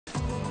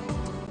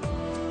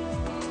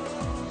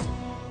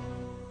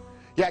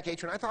Yeah,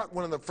 Katrin, I thought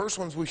one of the first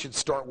ones we should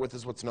start with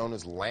is what's known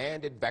as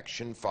land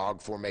advection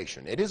fog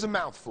formation. It is a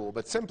mouthful,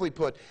 but simply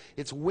put,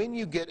 it's when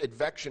you get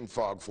advection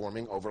fog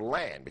forming over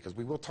land, because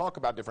we will talk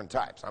about different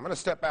types. I'm going to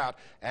step out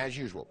as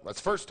usual. Let's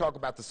first talk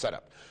about the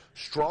setup.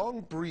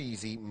 Strong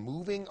breezy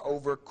moving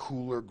over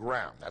cooler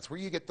ground. That's where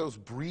you get those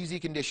breezy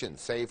conditions.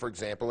 Say, for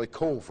example, a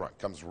cold front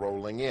comes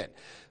rolling in.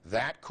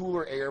 That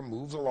cooler air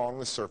moves along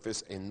the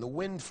surface in the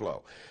wind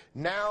flow.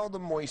 Now the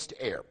moist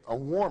air, a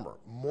warmer,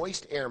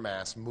 moist air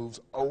mass moves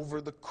over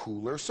the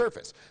cooler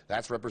surface.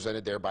 That's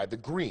represented there by the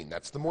green.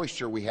 That's the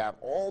moisture we have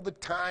all the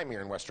time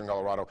here in western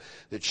Colorado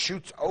that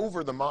shoots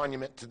over the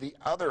monument to the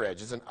other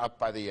edges and up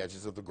by the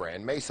edges of the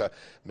Grand Mesa,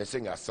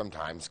 missing us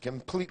sometimes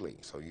completely.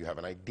 So you have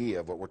an idea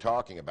of what we're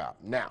talking about.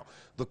 Now,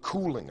 the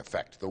cooling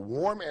effect. The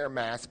warm air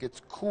mass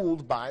gets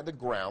cooled by the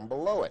ground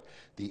below it.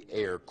 The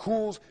air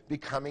cools,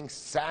 becoming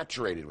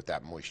saturated with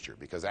that moisture,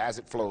 because as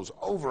it flows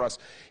over us,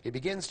 it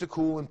begins to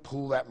cool and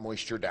pull that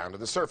moisture down to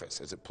the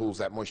surface. As it pulls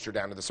that moisture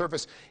down to the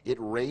surface, it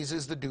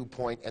raises the dew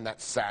point, and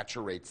that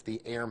saturates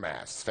the air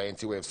mass.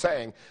 Fancy way of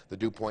saying the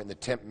dew point and the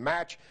temp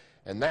match,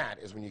 and that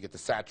is when you get the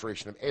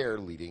saturation of air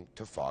leading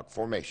to fog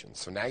formation.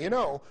 So now you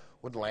know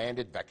what land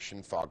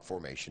advection fog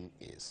formation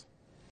is.